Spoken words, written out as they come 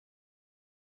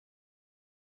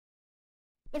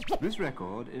This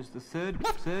record is the third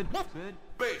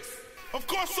bass. Of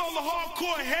course, all the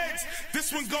hardcore heads,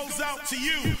 this one goes out to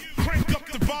you. Crank up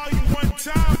the volume one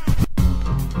time.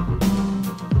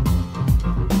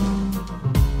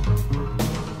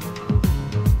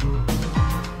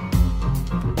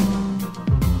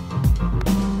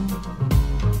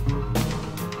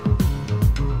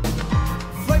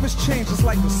 Change just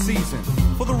like the season.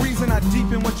 For the reason I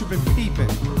deepen what you've been peeping.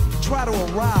 Try to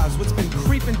arise what's been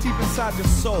creeping deep inside your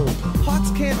soul.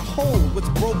 Hearts can't hold what's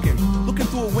broken. Looking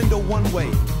through a window one way,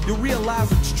 you'll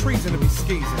realize it's treason to be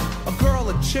skeezing. A girl,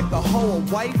 a chick, a hoe, a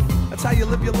wife. That's how you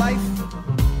live your life?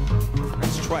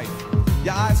 That's trite.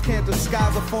 Your eyes can't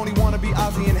disguise a phony wannabe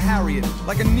Ozzy and Harriet.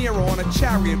 Like a Nero on a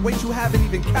chariot, weight you haven't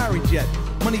even carried yet.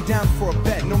 Money down for a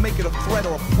bet, no make it a threat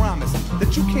or a promise.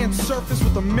 That you can't surface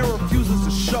with a mirror refuses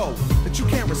to show. That you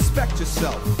can't respect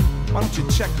yourself. Why don't you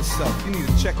check yourself? You need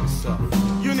to check yourself.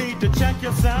 You need to check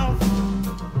yourself.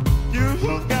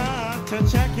 You've got to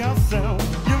check yourself.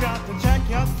 You got to check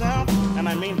yourself. And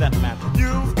I mean that, man.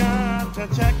 You've got to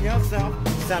check yourself.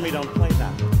 Sammy, don't play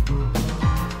that.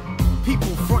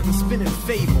 People frontin' spinning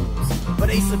fables, but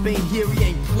Ace of ain't here, he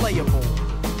ain't playable.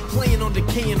 Playing on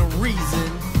decaying a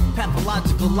reason.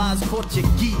 Pathological lies caught you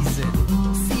geezing.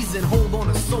 Season, hold on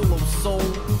a solo soul.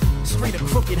 Straight or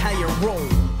crooked, how you roll.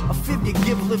 A fib you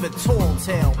give, live a tall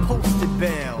tale. Posted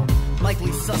bail,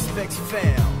 likely suspects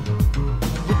fail.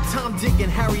 With Tom, Dick,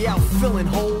 and Harry out filling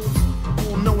holes.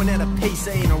 All knowing that a pace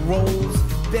ain't a rolls.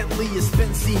 Bentley is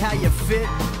spent, see how you fit.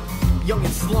 Young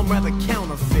and slum, rather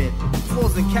counterfeit.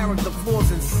 Flaws in character,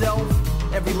 flaws in self.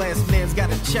 Every last man's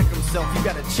gotta check himself. You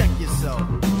gotta check yourself.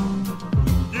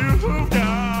 You've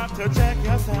got to check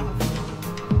yourself.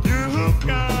 You've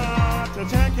got to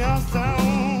check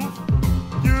yourself.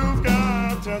 You've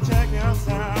got to check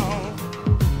yourself.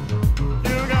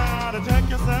 You gotta check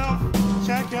yourself.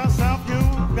 Check yourself.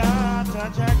 You've got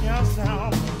to check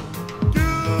yourself.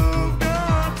 You've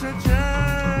got to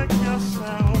check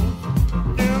yourself.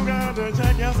 You gotta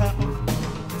check yourself.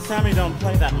 Sammy, don't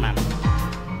play that, man.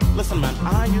 Listen, man,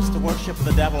 I used to worship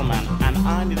the devil, man, and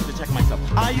I needed to check myself.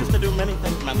 I used to do many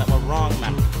things, man, that were wrong,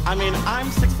 man. I mean, I'm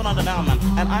 6 foot under now, man,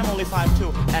 and I'm only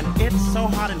 5'2", and it's so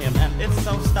hot in here, man. It's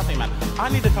so stuffy, man. I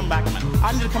need to come back, man.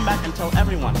 I need to come back and tell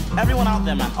everyone out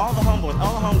there, man, all the homeboys,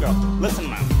 all the homegirls, listen,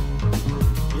 man,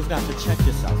 you've got to check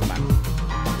yourself, man.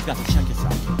 You've got to check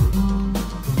yourself.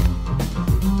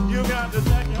 You got to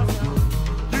check yourself.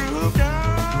 You've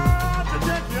got to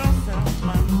check yourself,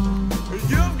 man.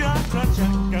 You've got to check,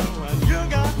 and you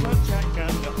got to check,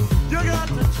 and you got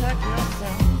to check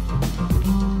yourself.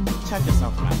 Check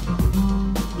yourself, man.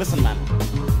 Listen, man.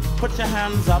 Put your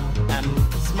hands up and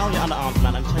smell your underarms,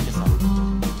 man, and check yourself.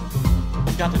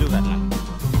 You've got to do that, man.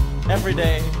 Every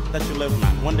day that you live,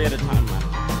 man. One day at a time, man.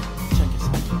 Check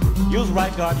yourself. Use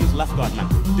right guard, use left guard, man.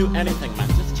 Do anything, man.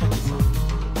 Just check yourself.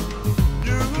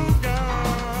 You've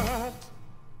got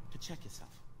to check yourself.